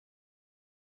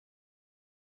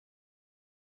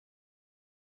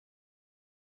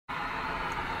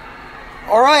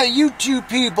Alright, YouTube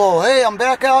people, hey, I'm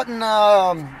back out in,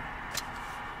 back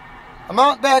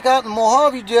out in the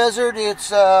Mojave Desert. It's,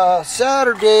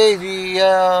 Saturday, the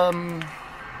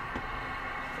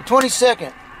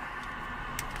 22nd.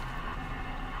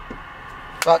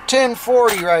 About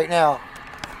 10:40 right now.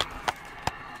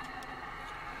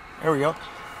 There we go.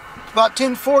 It's about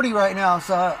 10:40 right now,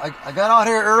 so I got out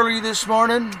here early this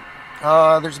morning.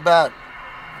 There's about,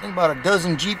 I think about a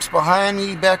dozen Jeeps behind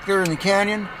me back there in the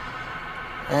canyon.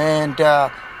 And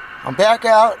I'm back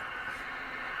out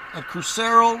at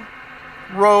Crucero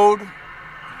Road. You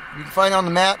can find it on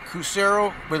the map,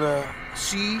 Crucero with a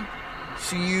C,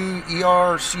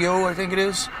 C-U-E-R-C-O, I think it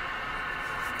is.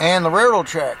 And the railroad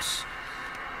tracks. So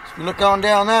if you look on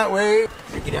down that way,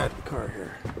 let me get out of the car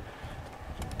here.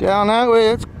 Down that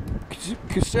way, that's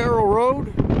Crucero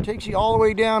Road. It takes you all the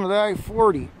way down to the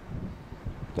I-40.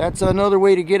 That's another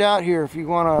way to get out here if you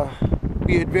want to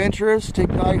be adventurous. Take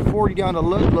the I-40 down to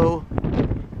Ludlow,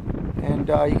 and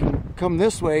you can come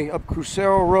this way up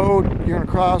Crucero Road. You're going to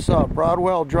cross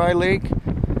Broadwell Dry Lake.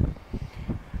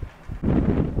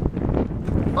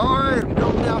 Alright, I'm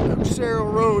going down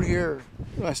Crucero Road here.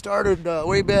 I started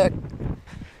way back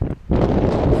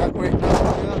that way,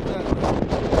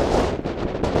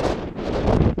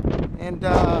 and it's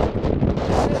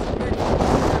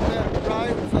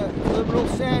a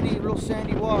real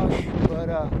sandy wash, but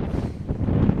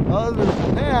other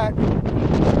than that,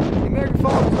 the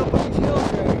Megaphone is up on these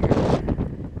hills right here.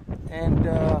 And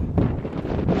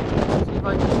see if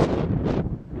I can see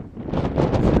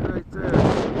it right there.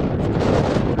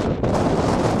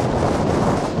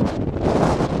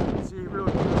 See it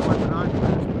really good with the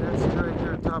binoculars, but that's it right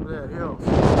there on top of that hill.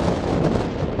 So,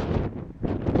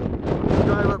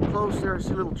 drive up close there, I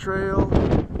see a little trail,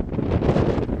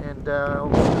 and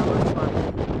I'll see what it looks like.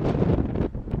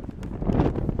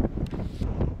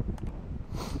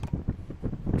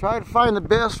 Try to find the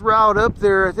best route up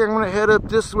there. I think I'm going to head up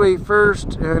this way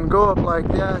first and go up like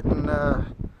that, and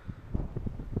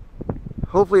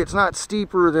hopefully it's not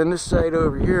steeper than this side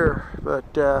over here,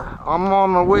 but I'm on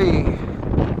my way.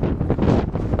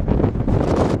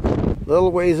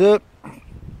 Little ways up,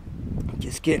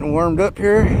 just getting warmed up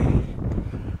here.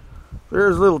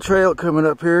 There's a little trail coming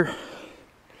up here,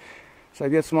 so I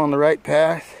guess I'm on the right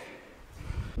path.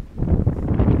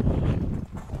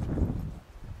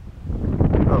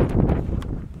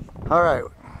 Alright,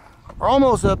 we're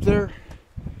almost up there.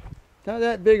 Not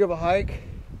that big of a hike.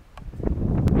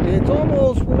 It's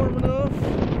almost warm enough.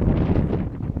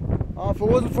 If it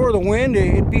wasn't for the wind,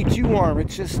 it'd be too warm.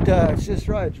 It's just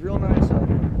right. It's real nice out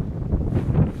here.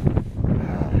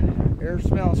 Air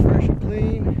smells fresh and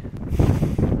clean.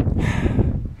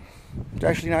 It's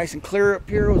actually nice and clear up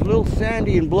here. It was a little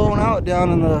sandy and blowing out down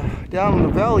in the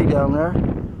valley down there.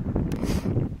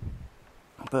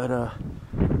 But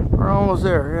we're almost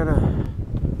there. I gotta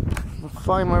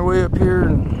find my way up here,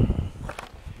 and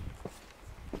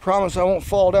I promise I won't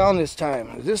fall down this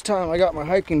time. This time I got my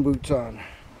hiking boots on.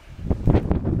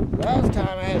 Last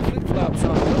time I had flip-flops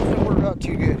on. Those didn't work out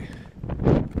too good.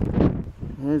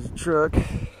 Here's the truck.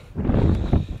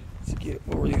 Let's get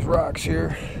over these rocks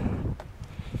here.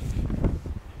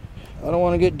 I don't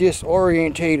want to get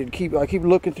disorientated. I keep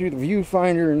looking through the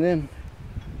viewfinder and then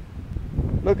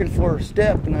looking for a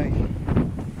step, and I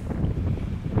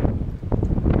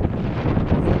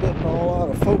getting all out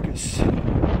of focus.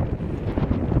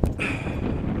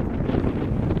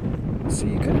 See,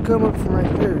 you could have come up from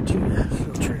right there too. There's a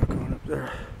little trail going up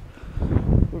there.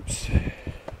 Oops.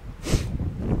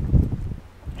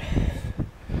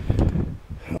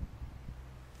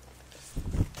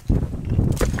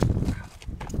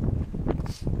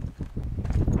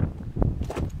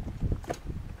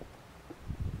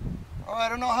 I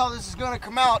don't know how this is going to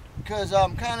come out because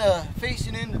I'm kind of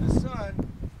facing into the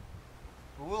sun,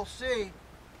 but we'll see.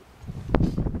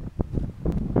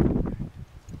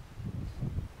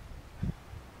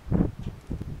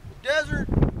 Desert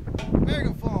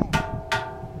Megaphone.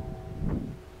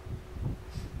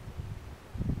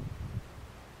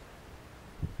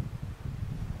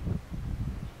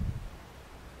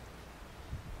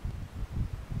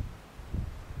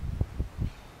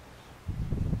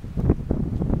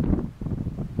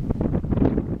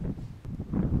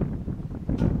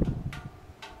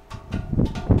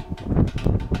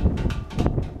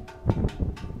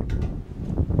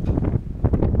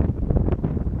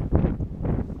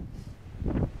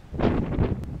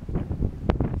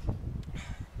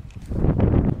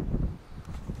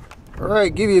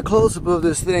 Alright, give you a close-up of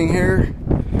this thing here.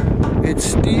 It's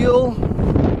steel.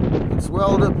 It's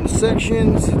welded up in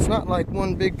sections. It's not like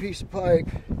one big piece of pipe.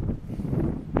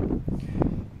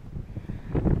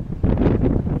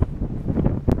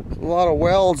 lot of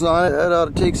welds on it. That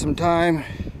ought to take some time.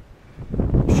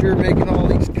 I'm sure making all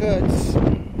these cuts. Not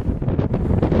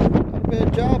a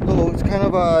bad job though. It's kind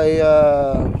of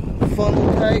a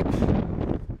funnel type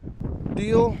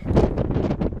deal.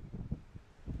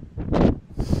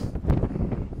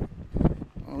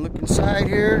 I'll look inside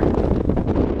here.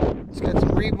 It's got some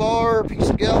rebar, a piece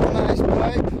of galvanized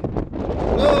pipe.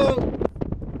 No!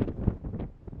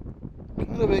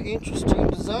 Kind of an interesting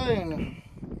design,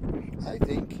 I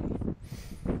think.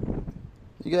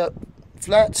 You got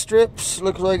flat strips,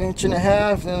 looks like 1.5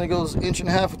 inches, then it goes 1.5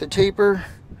 inches with the taper.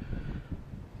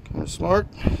 Kind of smart.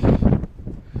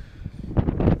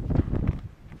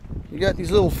 You got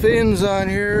these little fins on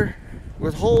here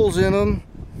with holes in them.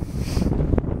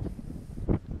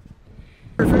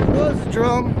 If it was a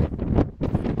drum,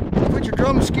 put your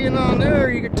drum skin on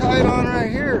there, you could tie it on right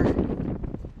here.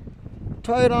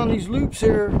 Tie it on these loops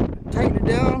here, tighten it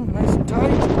down nice and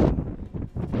tight.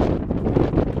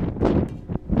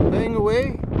 Bang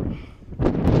away.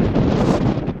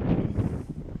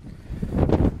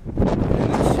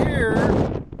 And this here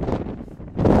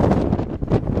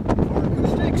for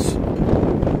acoustics.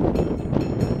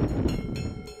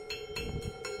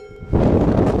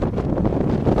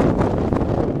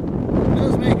 It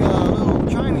does make a little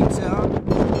chiming sound.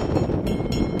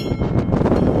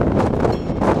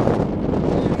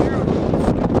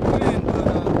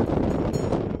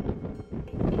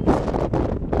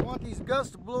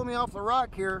 To blow me off the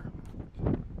rock here,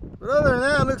 but other than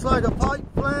that, it looks like a pipe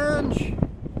flange.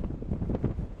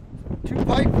 2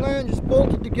 pipe flanges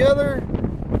bolted together.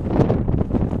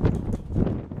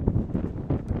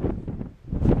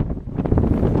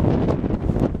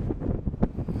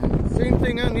 Same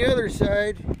thing on the other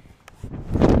side.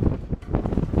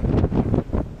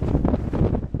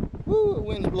 Woo, the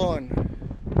wind's blowing.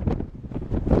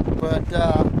 But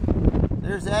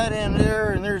there's that end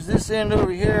there, and there's this end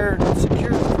over here. It's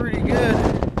secured pretty good.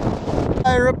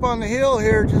 Higher up on the hill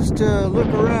here, just to look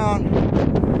around,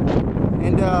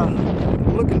 and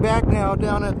looking back now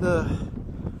down at the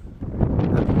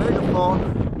megaphone.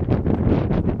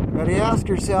 Gotta ask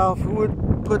yourself, who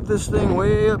would put this thing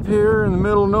way up here in the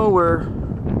middle of nowhere?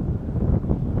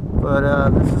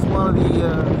 But this is one of the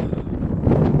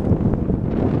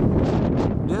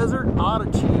desert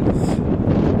oddities.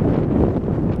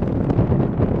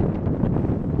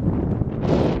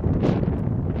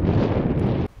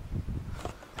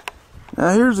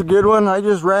 Now here's a good one. I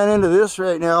just ran into this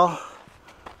right now.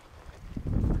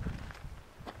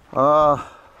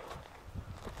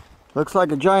 Looks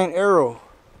like a giant arrow.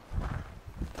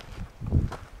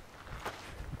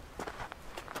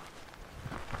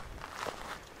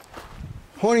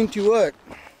 Pointing to what?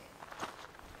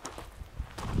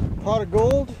 Pot of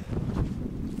gold?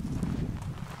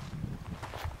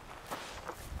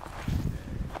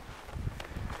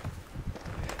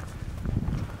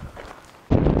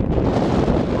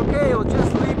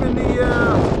 Just leaving the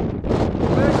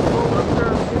megaphone up there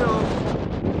on the hill,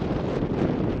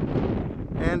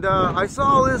 and I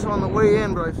saw this on the way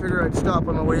in, but I figured I'd stop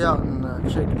on the way out and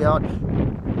check it out.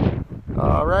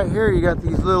 Right here you got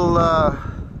these little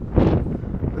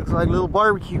looks like a little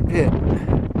barbecue pit.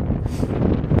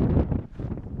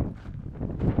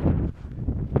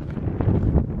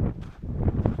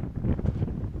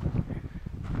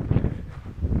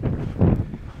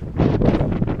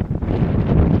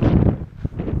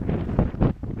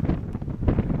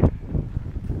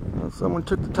 Someone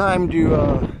took the time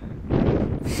to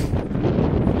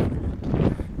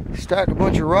stack a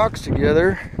bunch of rocks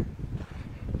together.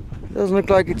 Doesn't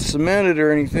look like it's cemented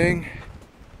or anything.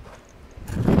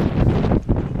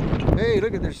 Hey,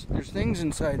 look at there's things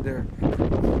inside there.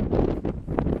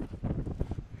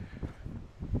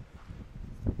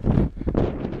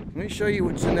 Let me show you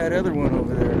what's in that other one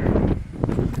over there.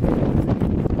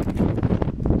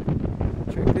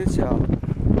 Check this out.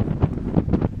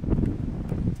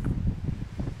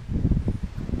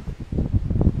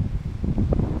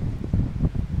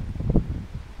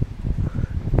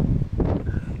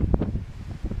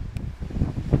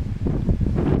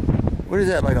 What is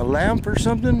that, like a lamp or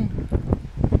something?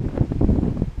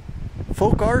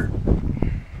 Folk art?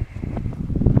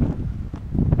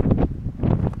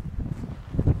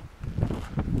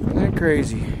 Isn't that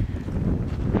crazy?